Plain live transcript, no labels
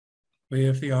We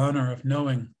have the honor of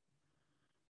knowing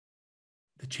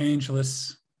the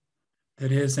changeless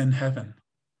that is in heaven,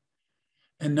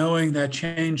 and knowing that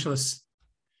changeless,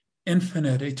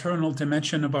 infinite, eternal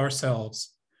dimension of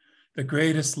ourselves, the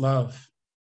greatest love,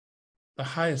 the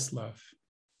highest love.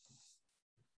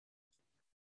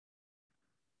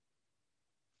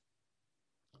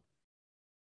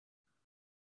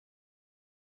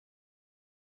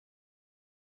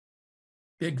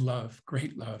 Big love,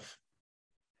 great love,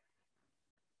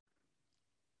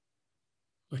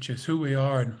 which is who we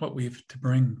are and what we've to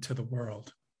bring to the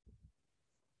world.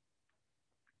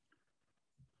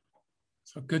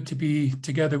 So good to be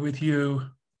together with you,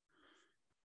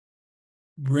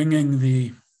 bringing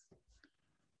the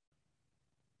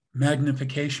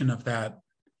magnification of that,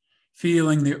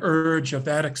 feeling the urge of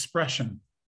that expression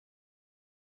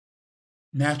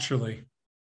naturally,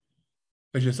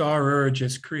 which is our urge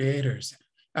as creators,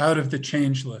 out of the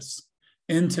changeless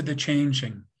into the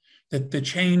changing, that the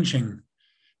changing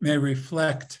may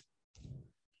reflect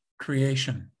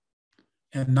creation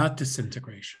and not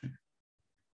disintegration.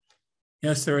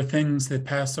 Yes, there are things that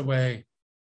pass away,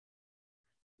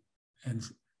 and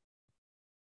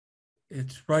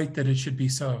it's right that it should be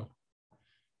so.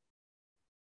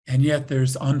 And yet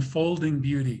there's unfolding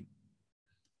beauty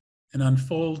and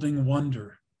unfolding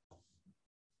wonder.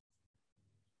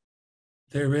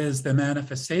 There is the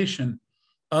manifestation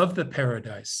of the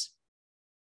paradise,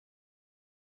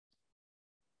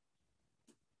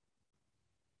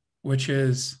 which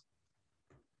is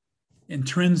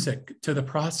intrinsic to the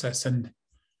process and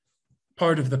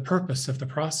part of the purpose of the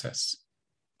process.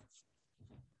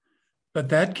 But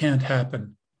that can't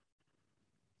happen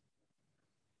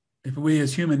if we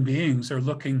as human beings are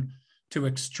looking to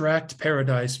extract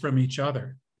paradise from each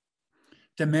other,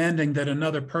 demanding that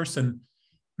another person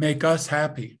make us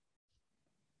happy,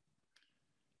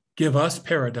 give us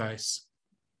paradise.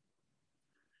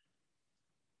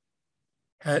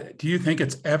 Do you think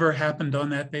it's ever happened on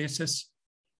that basis?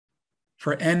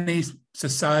 For any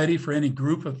society, for any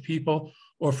group of people,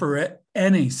 or for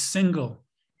any single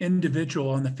individual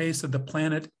on the face of the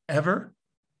planet ever?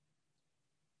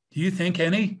 Do you think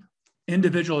any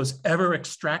individual has ever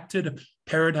extracted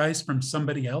paradise from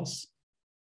somebody else?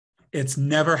 It's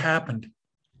never happened,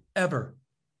 ever.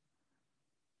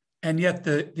 And yet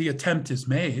the attempt is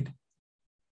made.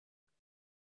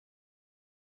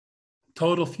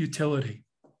 Total futility.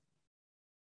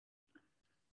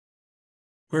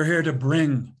 We're here to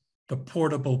bring the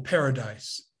portable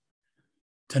paradise,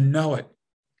 to know it,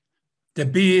 to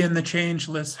be in the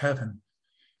changeless heaven,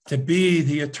 to be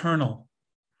the eternal,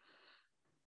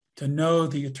 to know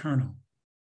the eternal,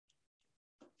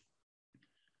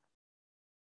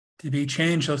 to be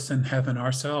changeless in heaven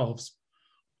ourselves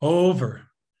over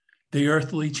the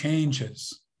earthly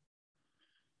changes,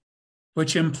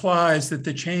 which implies that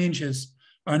the changes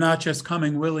are not just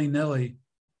coming willy-nilly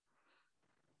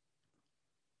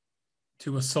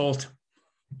to assault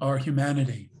our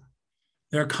humanity.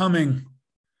 They're coming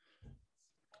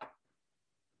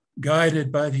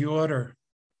guided by the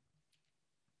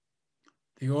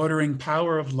ordering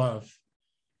power of love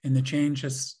in the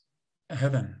changeless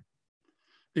heaven,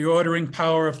 the ordering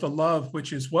power of the love,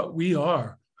 which is what we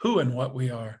are, who and what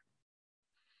we are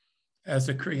as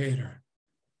a creator.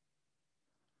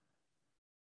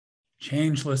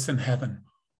 Changeless in heaven,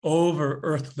 over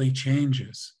earthly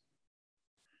changes,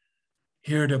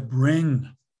 here to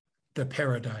bring the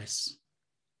paradise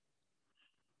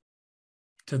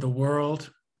to the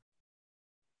world,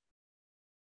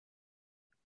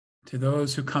 to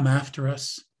those who come after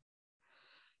us.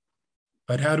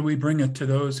 But how do we bring it to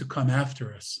those who come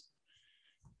after us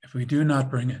if we do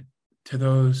not bring it to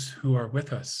those who are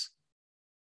with us?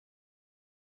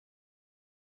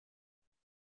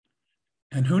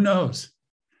 And who knows,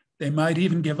 they might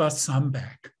even give us some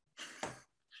back.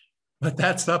 But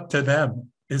that's up to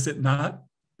them, is it not?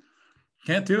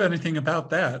 Can't do anything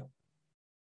about that.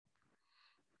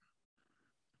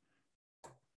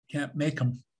 Can't make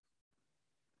them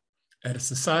at a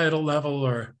societal level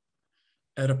or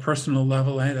at a personal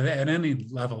level, at any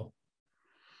level.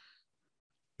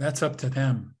 That's up to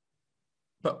them.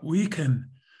 But we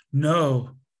can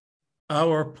know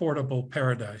our portable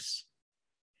paradise,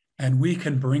 and we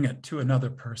can bring it to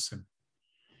another person.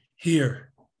 Here,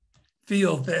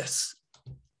 feel this,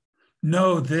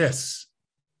 know this,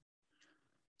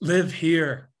 live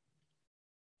here,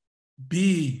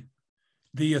 be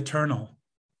the eternal,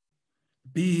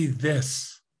 be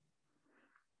this,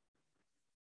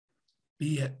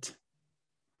 be it,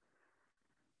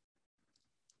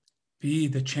 be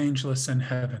the changeless in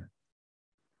heaven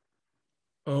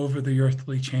over the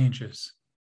earthly changes.